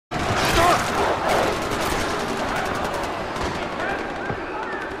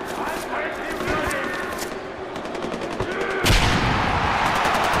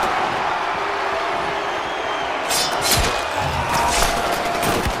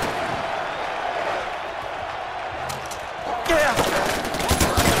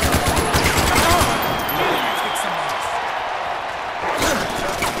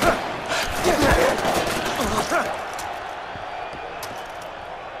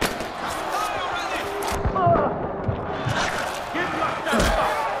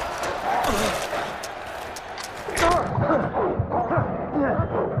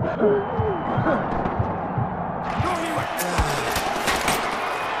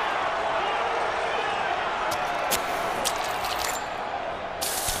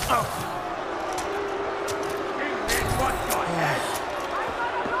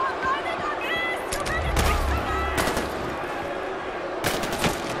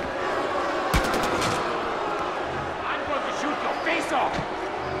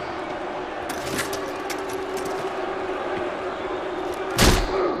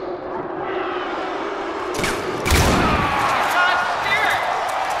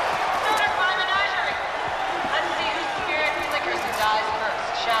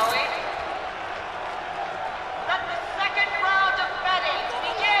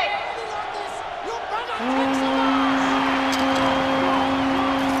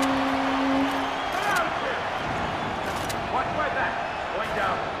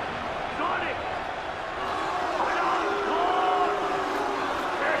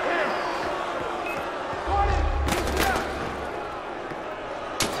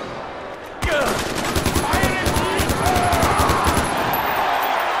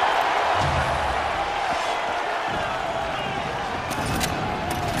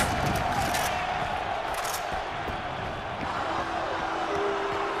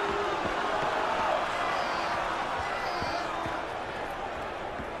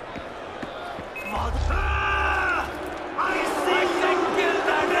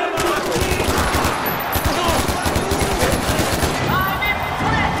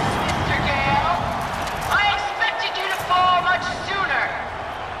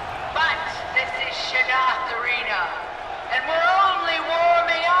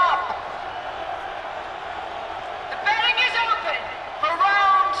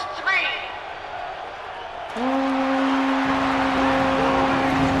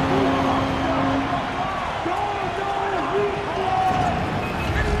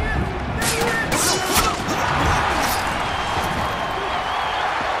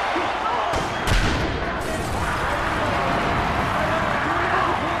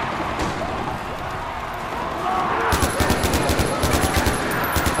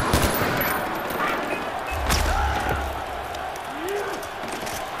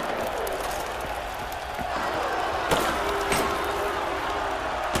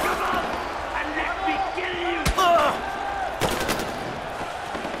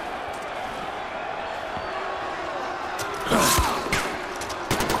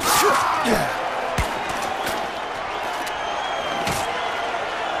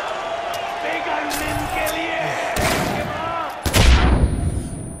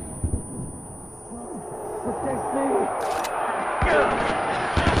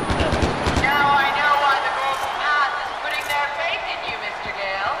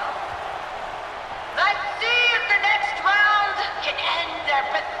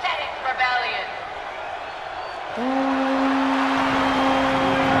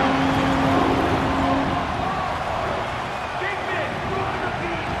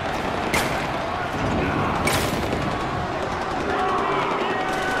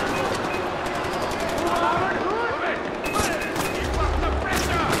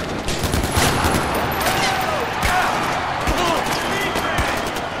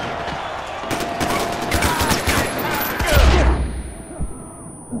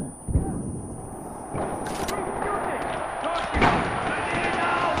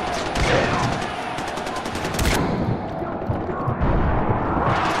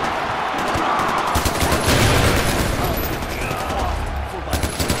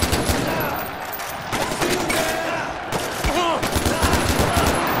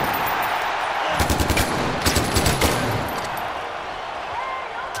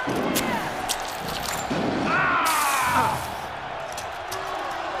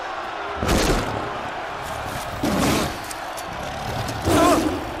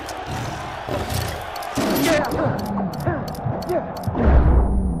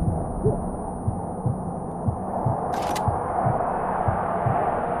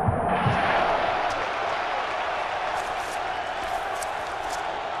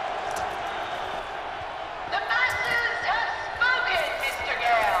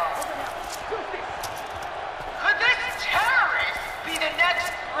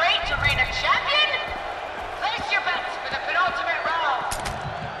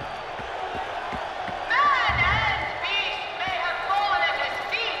Man and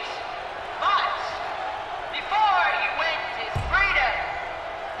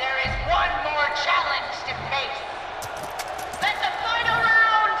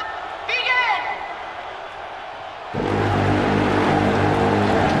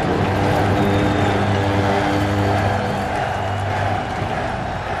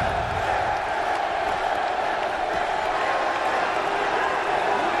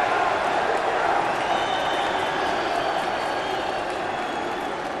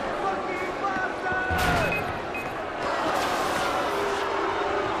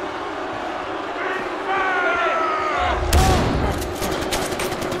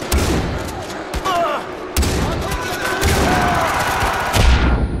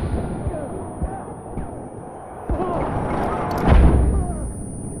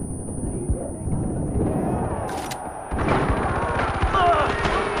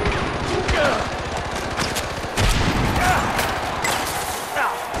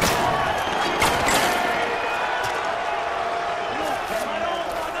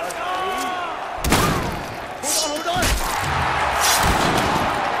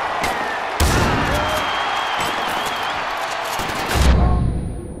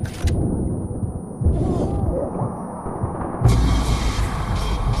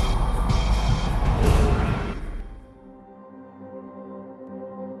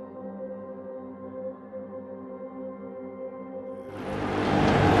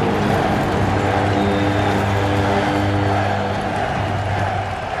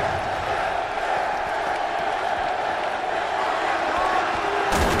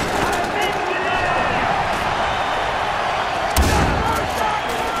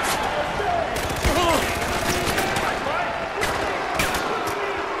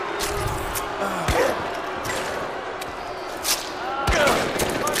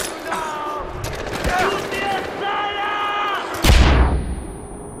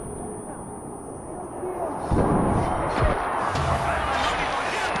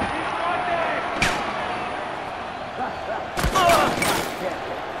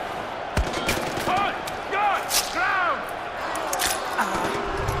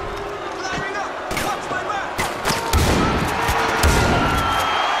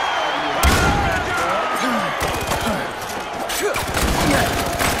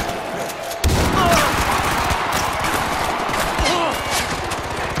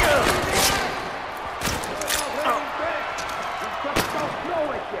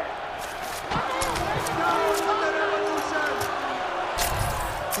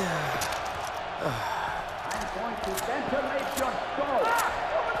I'm going to ventilate your skull.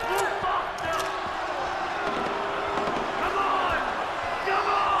 Come on! Come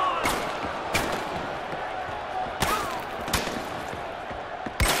on!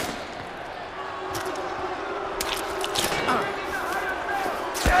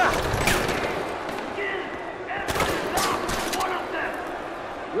 One of them!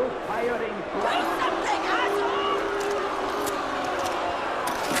 You're firing Do something, asshole!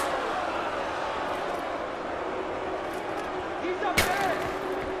 He's up there!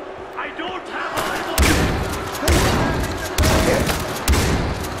 I don't have eyes on him!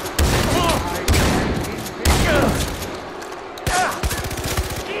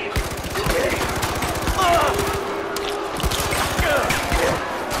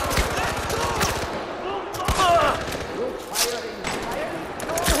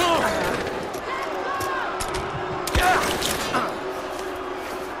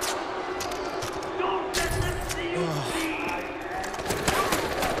 Don't let them see you bleed!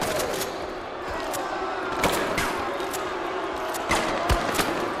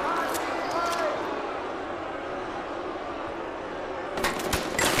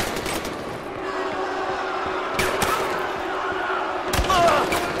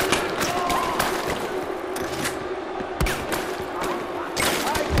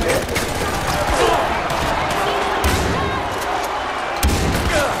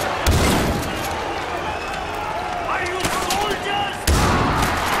 Are you soldiers?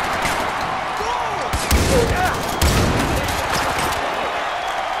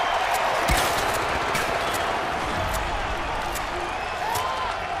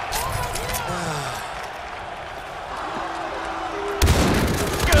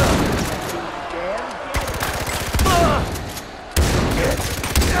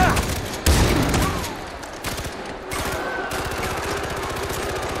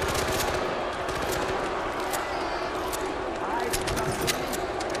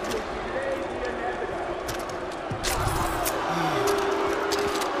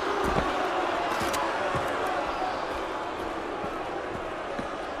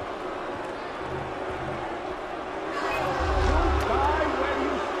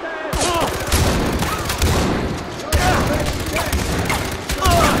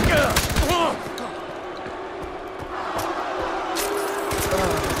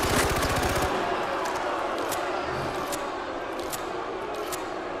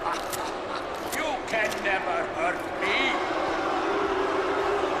 You can never hurt me.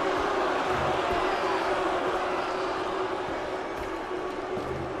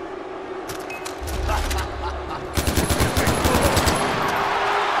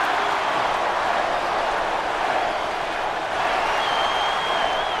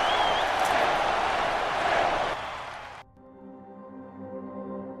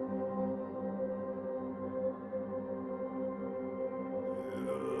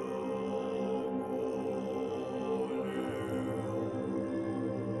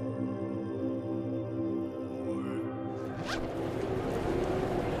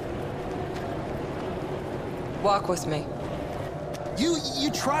 Walk with me.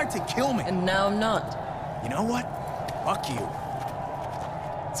 You tried to kill me. And now I'm not. You know what? Fuck you.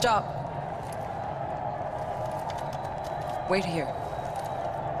 Stop. Wait here.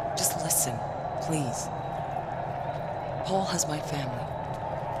 Just listen, please. Paul has my family.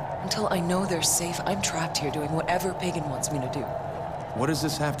 Until I know they're safe, I'm trapped here doing whatever Pagan wants me to do. What does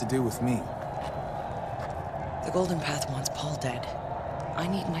this have to do with me? The Golden Path wants Paul dead. I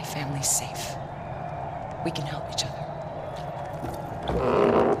need my family safe. We can help each other.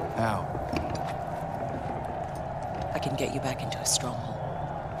 How? I can get you back into a stronghold.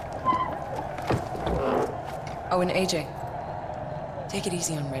 Oh, and AJ. Take it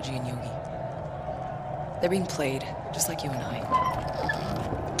easy on Reggie and Yogi. They're being played, just like you and I.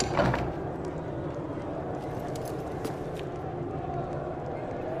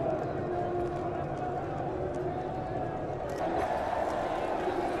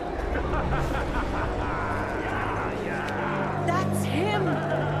 That's him!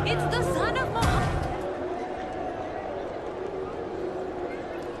 It's the son of Mohammed!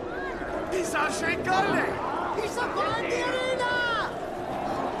 He's up on the arena!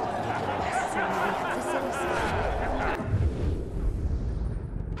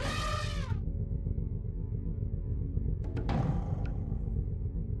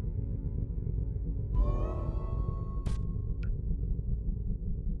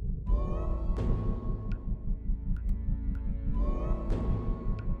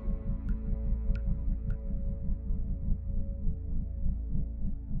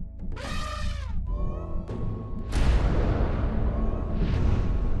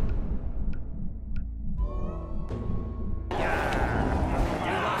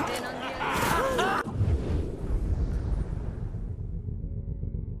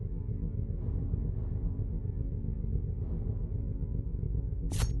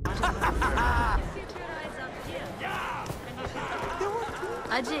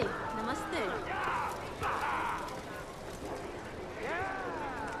 Ajay, नमस्ते।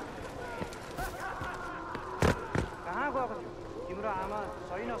 कहाँ गएको थियो? तिम्रो आमा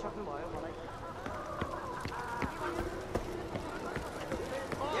सही नसक्नु भयो मलाई।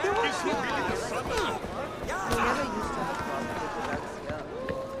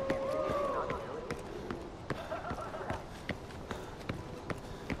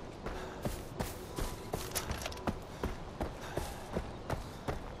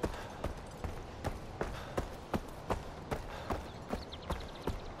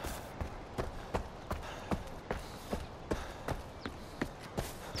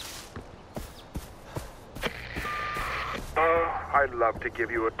 I'd love to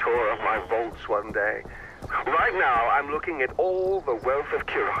give you a tour of my vaults one day. Right now, I'm looking at all the wealth of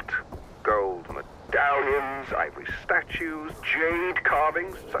Kirot. Gold medallions, ivory statues, jade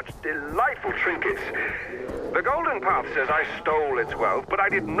carvings, such delightful trinkets. The Golden Path says I stole its wealth, but I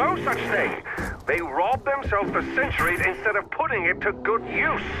did no such thing. They robbed themselves for centuries instead of putting it to good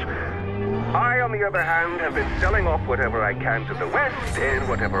use. I, on the other hand, have been selling off whatever I can to the West, and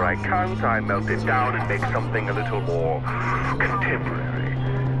whatever I can't, I melt it down and make something a little more contemporary.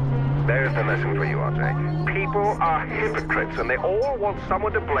 There's the lesson for you, Ajay. People are hypocrites, and they all want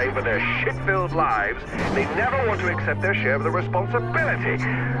someone to blame for their shit-filled lives. They never want to accept their share of the responsibility.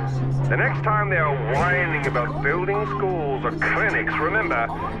 The next time they are whining about building schools or clinics, remember,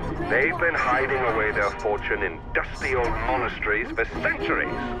 they've been hiding away their fortune in dusty old monasteries for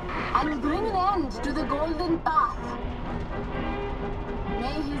centuries. I will bring an end to the Golden Path.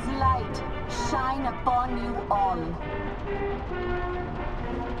 May his light shine upon you all.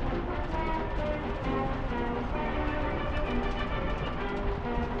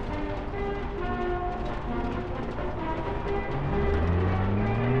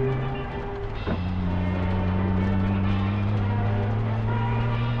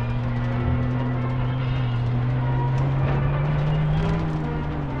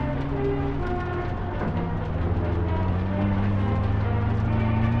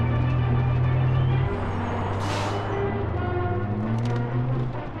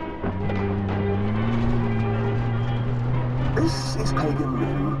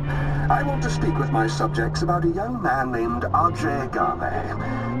 I want to speak with my subjects about a young man named Ajay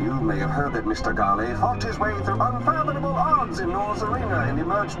Gale. You may have heard that Mr. Gale fought his way through unfathomable odds in Nor's arena and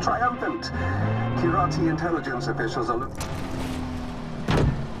emerged triumphant. Kirati intelligence officials are...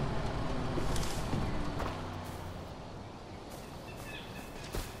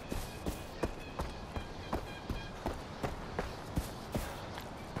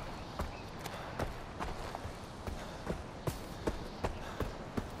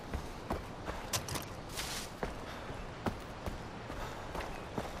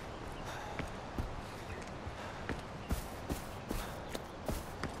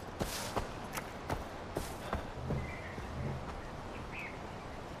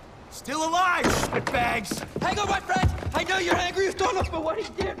 Still alive, shitbags! Hang on, my friend! I know you're angry with Donald for what he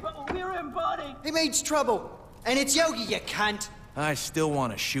did, but we're in body! He made trouble, and it's Yogi, you cunt! I still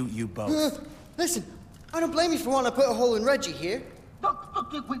want to shoot you both. Listen, I don't blame you for wanting to put a hole in Reggie here.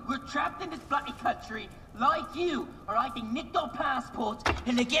 Look, we're trapped in this bloody country, like you, are hiding nicked our passports,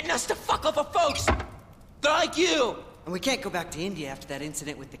 and they're getting us to fuck off our folks! Like you! And we can't go back to India after that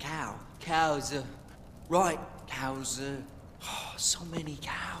incident with the cow. Cows, Right, cows, oh, so many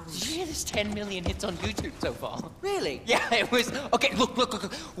cows. Did you hear there's 10 million hits on YouTube so far? Really? Yeah, it was... Okay, look.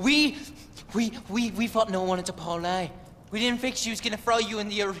 We thought no one wanted to parlay. We didn't think she was gonna throw you in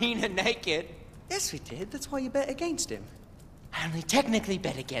the arena naked. Yes, we did. That's why you bet against him. I only technically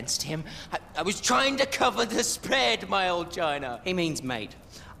bet against him. I was trying to cover the spread, my old China. He means mate.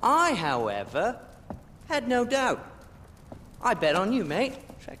 I, however, had no doubt. I bet on you, mate.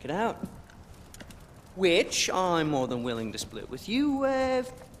 Check it out. Which I'm more than willing to split with you,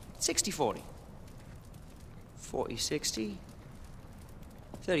 60-40. 40-60.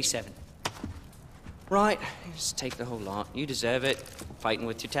 37. Right, just take the whole lot. You deserve it. Fighting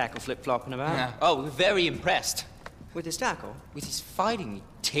with your tackle flip-flopping about. Yeah. Oh, we're very impressed. With his tackle? With his fighting,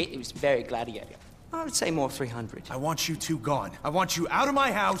 it was very gladiator. I would say more 300. I want you two gone. I want you out of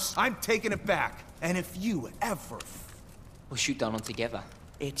my house. I'm taking it back. And if you ever... We'll shoot Donald together.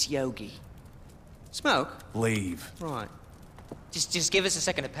 It's Yogi. Smoke? Leave. Right. Just give us a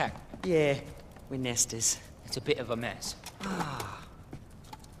second to pack. Yeah, we're nesters. It's a bit of a mess.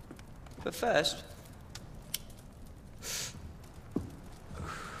 But first...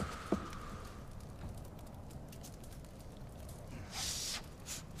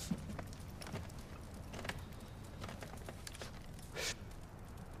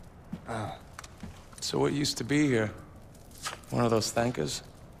 So what used to be here? One of those Phanteks?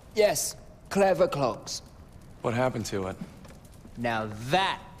 Yes, clever clogs. What happened to it? Now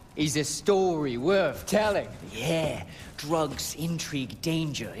that is a story worth telling. Yeah, drugs, intrigue,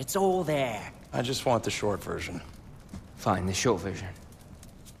 danger, it's all there. I just want the short version. Fine, the short version.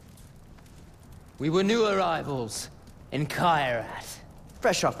 We were new arrivals in Kairat.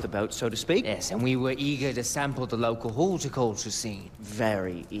 Fresh off the boat, so to speak. Yes, and we were eager to sample the local horticulture scene.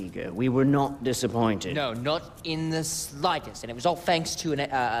 Very eager. We were not disappointed. No, not in the slightest. And it was all thanks to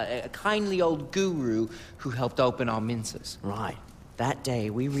a kindly old guru who helped open our minces. Right. That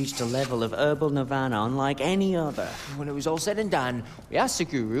day, we reached a level of herbal nirvana unlike any other. When it was all said and done, we asked the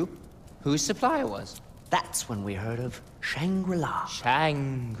guru who his supplier was. That's when we heard of Shangri-La.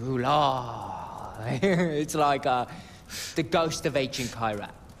 Shangri-La. It's like, the ghost of ancient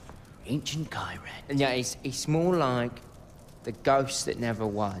Kairat. Ancient Kairat. And yeah, it's more like the ghost that never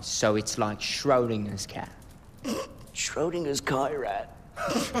was. So it's like Schrodinger's cat. Schrodinger's Kairat.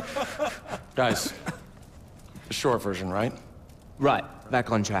 Guys, the short version, right? Right,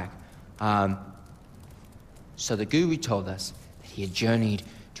 back on track. So the guru told us that he had journeyed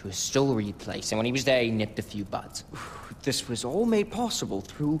to a storied place, and when he was there, he nipped a few buds. This was all made possible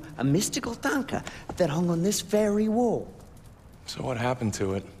through a mystical tanka that hung on this very wall. So what happened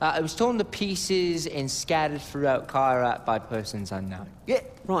to it? It was torn to pieces and scattered throughout Kairat by persons unknown. Yeah,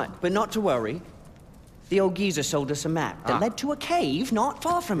 right, but not to worry. The old geezer sold us a map that led to a cave not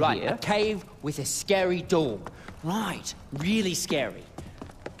far from here. Right, a cave with a scary door. Right, really scary.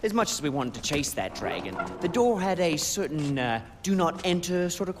 As much as we wanted to chase that dragon, the door had a certain do not enter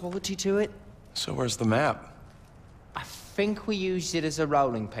sort of quality to it. So where's the map? I think we used it as a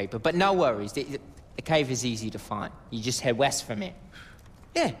rolling paper, but no worries. The cave is easy to find. You just head west from it.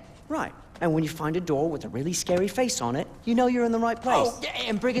 Yeah, right. And when you find a door with a really scary face on it, you know you're in the right place. Oh, yeah,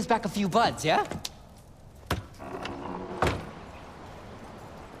 and bring us back a few buds, yeah?